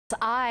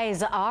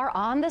Eyes are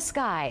on the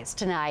skies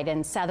tonight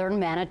in southern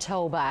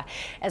Manitoba.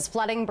 As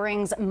flooding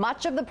brings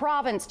much of the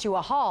province to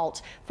a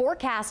halt,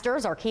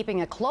 forecasters are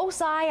keeping a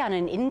close eye on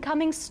an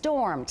incoming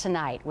storm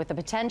tonight with the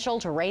potential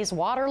to raise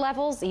water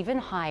levels even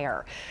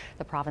higher.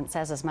 The province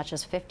says as much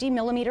as 50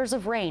 millimeters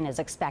of rain is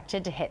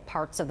expected to hit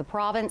parts of the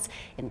province,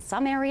 in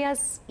some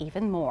areas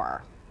even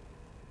more.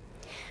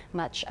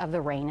 Much of the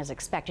rain is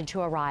expected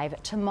to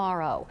arrive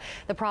tomorrow.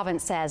 The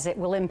province says it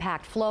will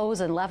impact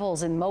flows and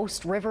levels in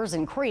most rivers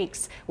and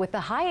creeks, with the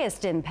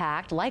highest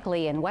impact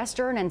likely in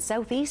western and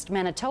southeast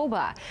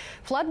Manitoba.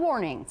 Flood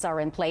warnings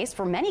are in place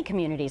for many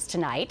communities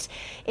tonight,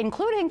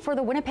 including for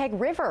the Winnipeg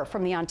River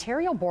from the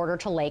Ontario border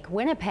to Lake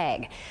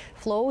Winnipeg.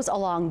 Flows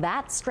along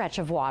that stretch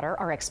of water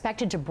are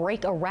expected to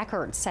break a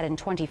record set in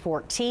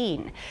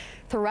 2014.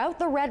 Throughout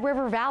the Red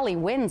River Valley,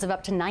 winds of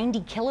up to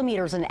 90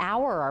 kilometers an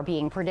hour are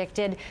being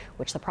predicted,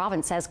 which the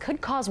province says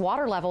could cause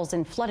water levels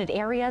in flooded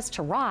areas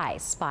to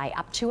rise by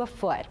up to a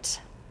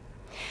foot.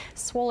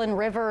 Swollen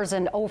rivers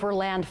and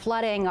overland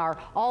flooding are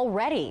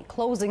already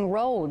closing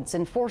roads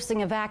and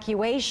forcing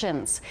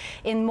evacuations.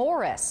 In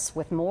Morris,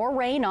 with more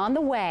rain on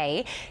the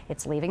way,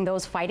 it's leaving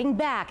those fighting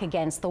back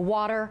against the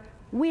water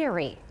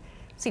weary.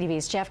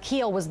 CTV's Jeff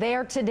Keel was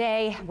there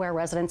today, where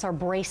residents are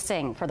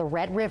bracing for the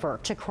Red River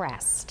to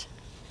crest.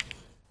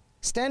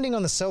 Standing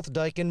on the South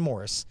Dike in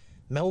Morris,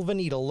 Melvin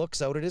Edel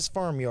looks out at his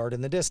farmyard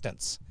in the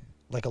distance.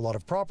 Like a lot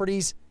of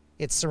properties,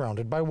 it's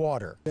surrounded by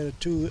water. A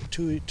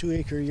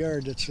two-acre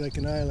yard that's like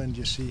an island,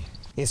 you see.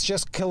 It's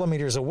just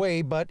kilometers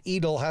away, but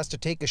Edel has to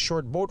take a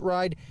short boat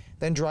ride,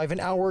 then drive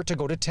an hour to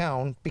go to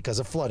town because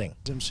of flooding.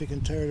 I'm sick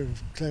and tired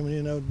of climbing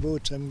in and out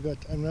boats. I'm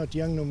not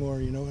young no more,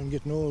 you know, I'm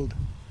getting old.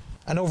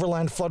 An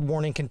overland flood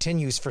warning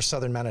continues for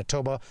southern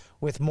Manitoba,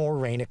 with more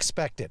rain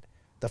expected.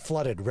 The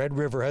flooded Red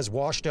River has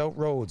washed out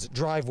roads,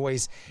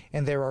 driveways,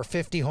 and there are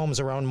 50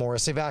 homes around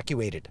Morris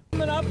evacuated.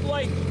 Coming up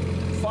like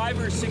 5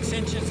 or 6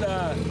 inches,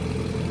 a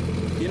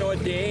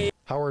day.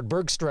 Howard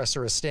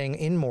Bergstresser is staying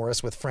in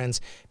Morris with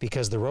friends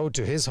because the road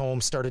to his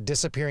home started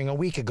disappearing a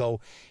week ago.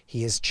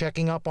 He is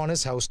checking up on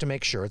his house to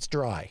make sure it's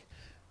dry.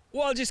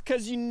 Well, just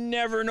because you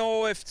never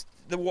know if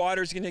the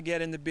water's going to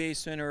get in the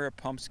basement or a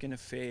pump's going to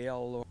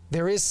fail.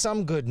 There is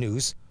some good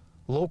news.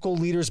 Local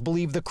leaders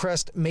believe the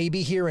crest may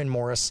be here in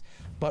Morris,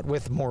 but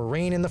with more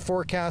rain in the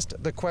forecast,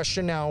 the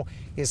question now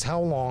is how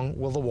long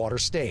will the water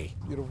stay?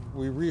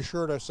 We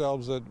reassured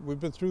ourselves that we've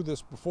been through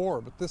this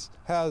before, but this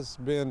has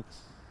been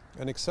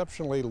an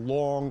exceptionally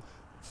long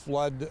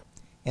flood.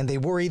 And they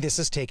worry this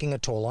is taking a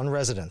toll on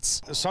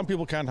residents. Some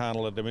people can't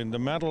handle it. I mean, the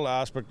mental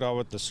aspect of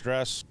it, the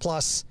stress.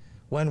 Plus,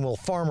 when will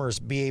farmers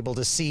be able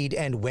to seed,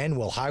 and when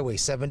will Highway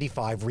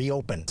 75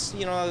 reopen?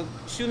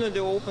 Sooner they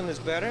open is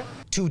better.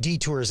 2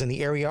 detours in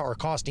the area are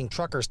costing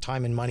truckers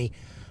time and money.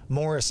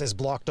 Morris is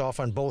blocked off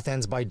on both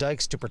ends by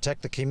dikes to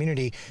protect the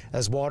community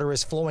as water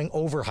is flowing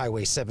over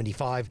Highway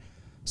 75,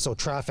 so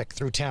traffic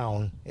through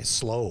town is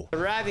slow. The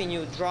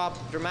revenue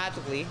dropped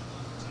dramatically.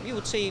 We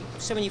would say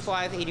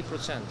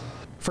 75–80%.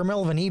 For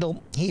Melvin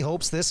Edel, he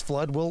hopes this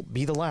flood will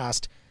be the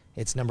last.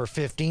 It's number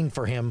 15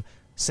 for him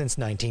since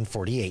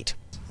 1948.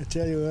 I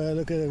tell you, when I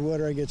look at the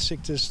water, I get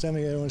sick to the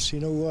stomach. I don't want to see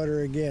no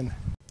water again.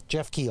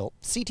 Jeff Keel,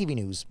 CTV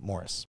News,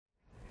 Morris.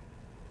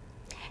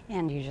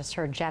 And you just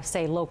heard Jeff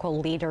say local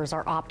leaders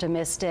are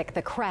optimistic.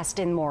 The crest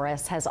in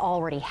Morris has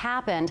already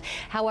happened.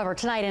 However,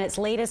 tonight in its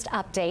latest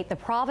update, the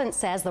province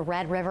says the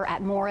Red River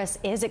at Morris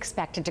is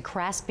expected to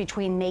crest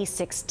between May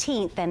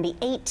 16th and the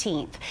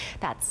 18th.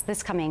 That's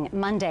this coming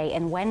Monday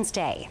and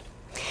Wednesday.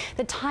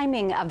 The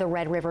timing of the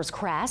Red River's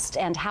crest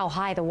and how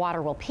high the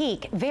water will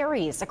peak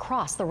varies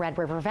across the Red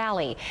River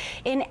Valley.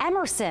 In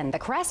Emerson, the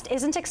crest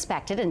isn't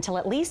expected until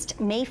at least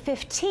May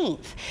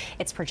 15th.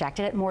 It's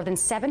projected at more than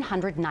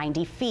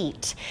 790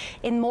 feet.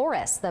 In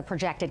Morris, the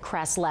projected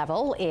crest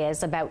level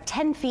is about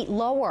 10 feet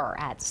lower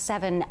at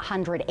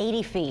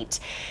 780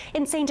 feet.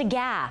 In St.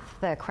 Agathe,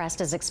 the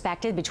crest is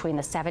expected between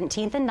the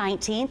 17th and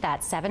 19th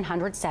at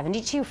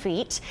 772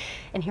 feet.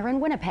 And here in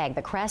Winnipeg,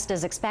 the crest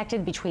is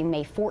expected between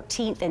May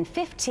 14th and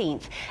 15th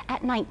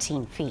at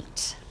 19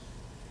 feet.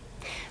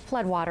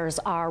 Floodwaters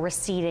are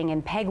receding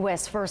in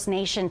Peguis First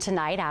Nation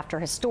tonight after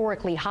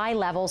historically high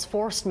levels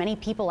forced many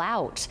people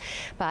out.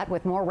 But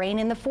with more rain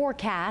in the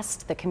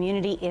forecast, the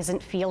community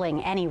isn't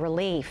feeling any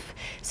relief.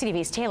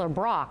 CTV's Taylor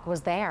Brock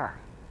was there.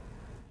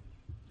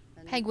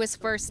 Peguis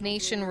First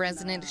Nation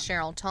resident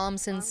Cheryl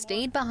Thompson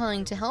stayed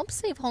behind to help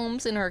save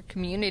homes in her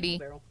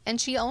community,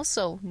 and she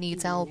also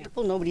needs help.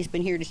 Well, nobody's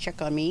been here to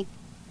check on me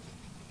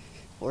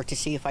or to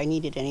see if I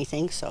needed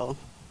anything, so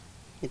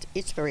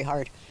it's very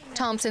hard.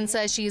 Thompson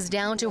says she is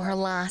down to her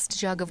last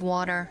jug of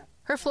water.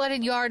 Her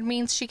flooded yard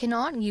means she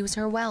cannot use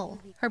her well.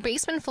 Her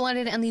basement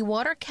flooded and the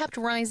water kept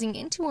rising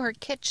into her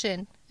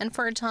kitchen, and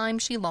for a time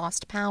she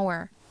lost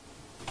power.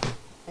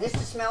 And it's the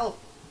smell.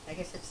 I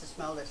guess it's the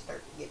smell that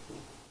started to get me.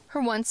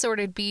 Her once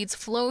sorted beads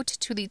float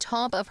to the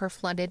top of her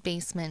flooded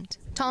basement.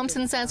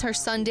 Thompson says her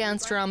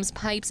sundance drums,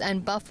 pipes,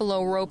 and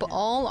buffalo rope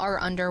all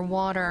are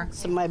underwater.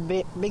 So my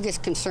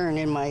biggest concern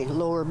in my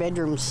lower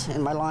bedrooms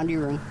and my laundry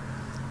room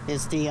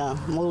is the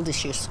mold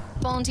issues.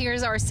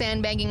 Volunteers are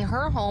sandbagging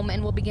her home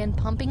and will begin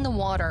pumping the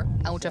water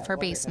out of her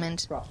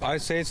basement.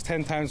 I'd say it's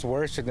 10 times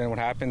worse than what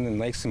happened in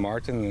Lake St.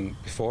 Martin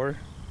and before.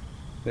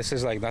 This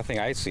is like nothing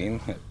I've seen.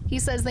 He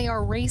says they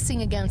are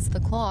racing against the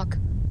clock,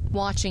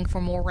 watching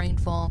for more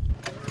rainfall.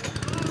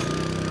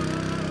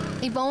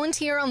 A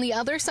volunteer on the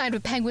other side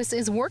of Peguis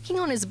is working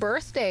on his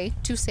birthday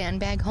to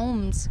sandbag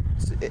homes.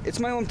 It's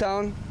my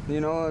hometown,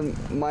 you know,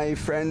 and my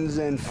friends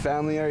and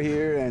family are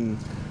here, and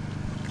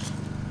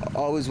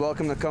always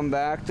welcome to come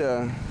back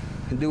to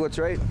do what's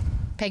right.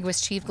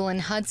 Peguis Chief Glenn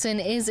Hudson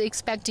is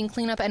expecting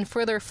cleanup and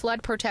further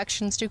flood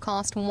protections to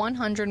cost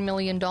 $100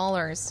 million.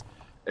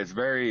 It's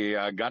very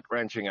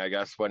gut-wrenching, I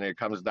guess, when it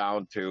comes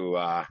down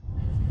to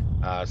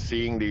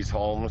seeing these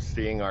homes,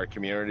 seeing our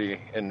community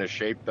in the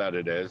shape that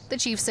it is. The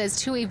chief says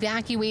 2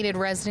 evacuated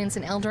residents,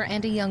 an elder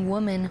and a young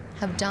woman,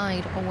 have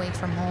died away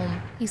from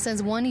home. He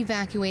says 1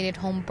 evacuated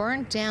home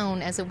burnt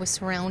down as it was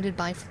surrounded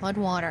by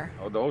floodwater.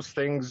 Those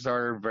things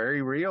are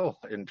very real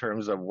in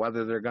terms of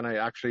whether they're going to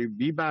actually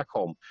be back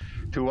home.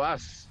 To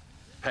us,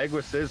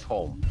 Peguis is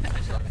home.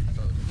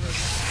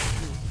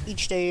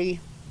 Each day,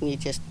 you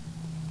just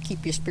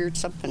keep your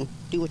spirits up and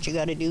do what you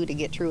got to do to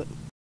get through it.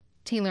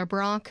 Taylor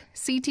Brock,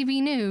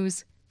 CTV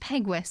News,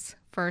 Peguis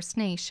First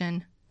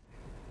Nation.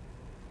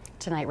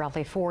 Tonight,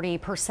 roughly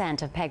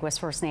 40% of Peguis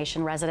First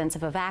Nation residents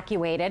have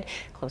evacuated,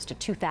 close to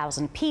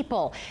 2,000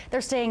 people.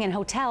 They're staying in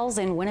hotels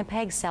in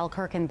Winnipeg,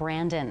 Selkirk, and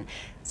Brandon.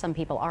 Some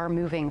people are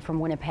moving from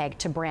Winnipeg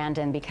to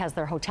Brandon because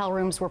their hotel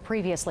rooms were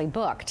previously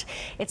booked.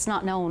 It's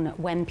not known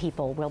when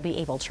people will be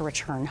able to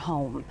return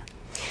home.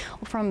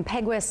 From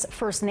Peguis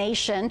First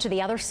Nation to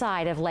the other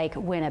side of Lake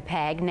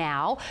Winnipeg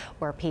now,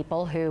 where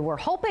people who were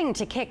hoping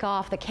to kick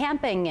off the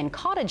camping and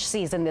cottage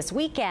season this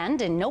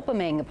weekend in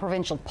Nopaming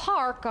Provincial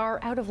Park are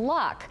out of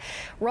luck.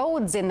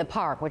 Roads in the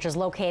park, which is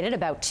located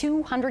about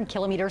 200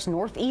 kilometers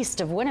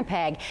northeast of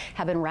Winnipeg,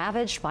 have been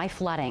ravaged by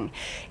flooding.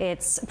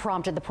 It's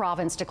prompted the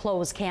province to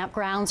close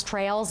campgrounds,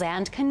 trails,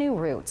 and canoe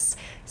routes.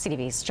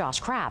 CTV's Josh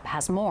Crabb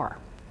has more.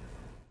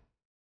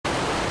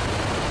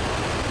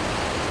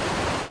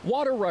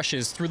 Water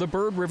rushes through the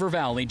Bird River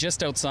Valley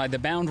just outside the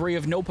boundary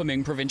of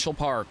Nopaming Provincial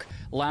Park.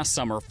 Last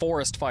summer,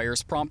 forest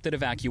fires prompted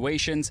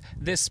evacuations.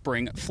 This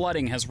spring,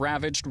 flooding has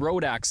ravaged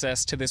road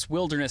access to this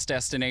wilderness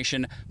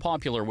destination,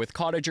 popular with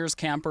cottagers,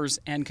 campers,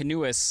 and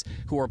canoeists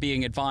who are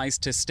being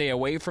advised to stay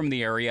away from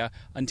the area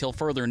until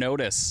further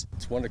notice.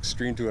 It's one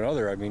extreme to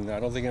another. I mean, I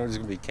don't think anyone's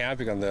going to be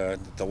camping on the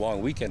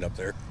long weekend up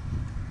there.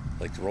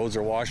 Like, the roads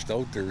are washed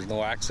out, there's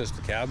no access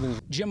to cabins.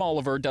 Jim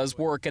Oliver does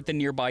work at the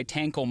nearby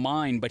Tanko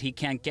mine, but he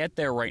can't get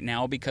there right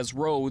now because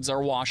roads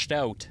are washed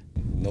out.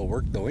 No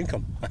work, no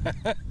income.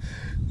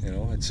 You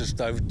know, it's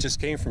just, I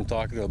just came from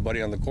talking to a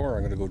buddy on the corner.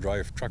 I'm going to go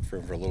drive a truck for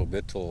him for a little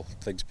bit till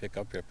things pick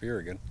up here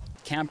again.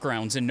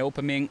 Campgrounds in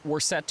Nopaming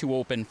were set to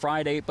open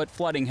Friday, but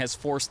flooding has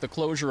forced the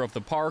closure of the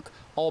park,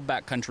 all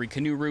backcountry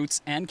canoe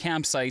routes, and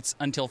campsites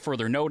until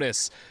further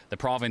notice. The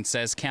province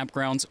says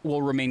campgrounds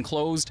will remain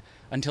closed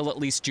until at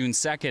least June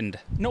 2nd.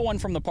 No one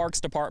from the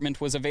Parks Department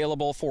was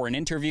available for an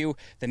interview.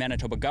 The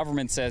Manitoba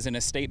government says in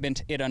a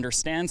statement it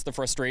understands the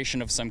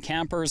frustration of some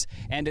campers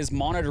and is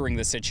monitoring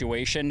the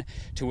situation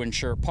to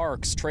ensure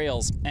parks,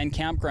 trails, and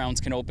campgrounds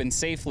can open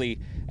safely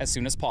as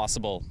soon as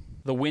possible.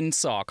 The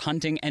Windsock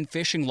Hunting and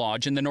Fishing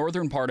Lodge in the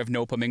northern part of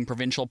Nopaming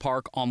Provincial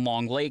Park on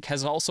Long Lake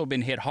has also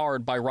been hit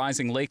hard by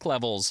rising lake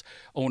levels.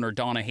 Owner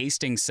Donna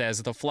Hastings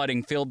says the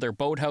flooding filled their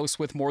boathouse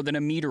with more than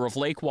a meter of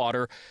lake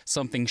water,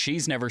 something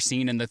she's never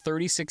seen in the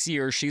 36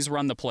 years she's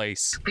run the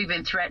place. We've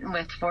been threatened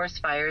with forest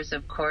fires,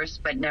 of course,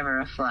 but never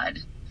a flood.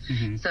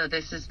 So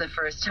this is the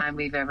first time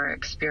we've ever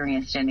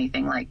experienced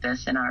anything like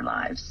this in our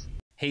lives.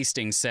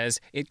 Hastings says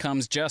it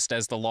comes just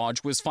as the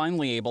lodge was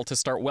finally able to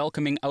start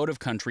welcoming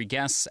out-of-country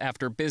guests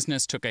after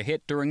business took a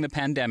hit during the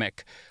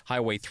pandemic.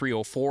 Highway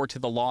 304 to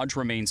the lodge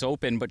remains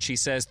open, but she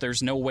says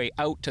there's no way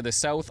out to the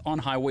south on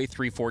Highway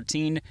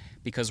 314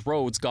 because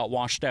roads got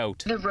washed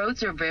out. The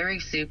roads are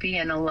very soupy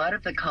and a lot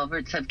of the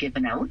culverts have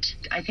given out.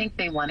 I think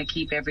they want to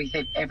keep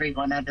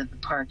everyone out of the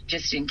park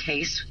just in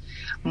case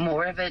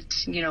more of it,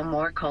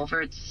 more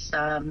culverts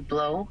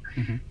blow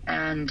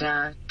and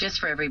just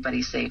for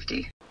everybody's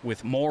safety.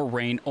 With more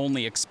rain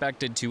only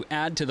expected to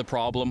add to the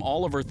problem,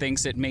 Oliver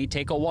thinks it may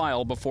take a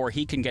while before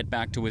he can get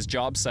back to his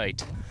job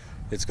site.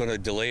 It's going to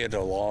delay it a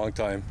long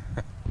time.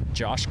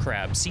 Josh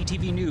Crabb,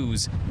 CTV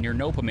News, near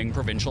Nopaming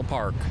Provincial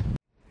Park.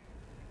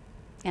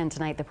 And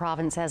tonight, the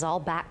province says all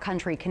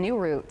backcountry canoe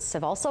routes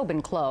have also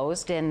been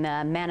closed in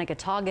the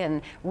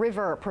Manitoba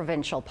River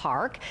Provincial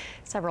Park.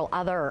 Several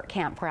other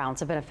campgrounds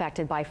have been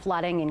affected by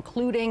flooding,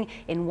 including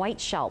in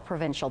Whiteshell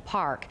Provincial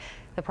Park.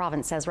 The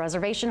province says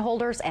reservation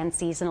holders and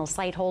seasonal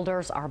site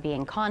holders are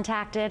being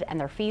contacted and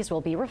their fees will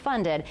be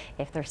refunded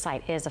if their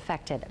site is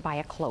affected by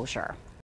a closure.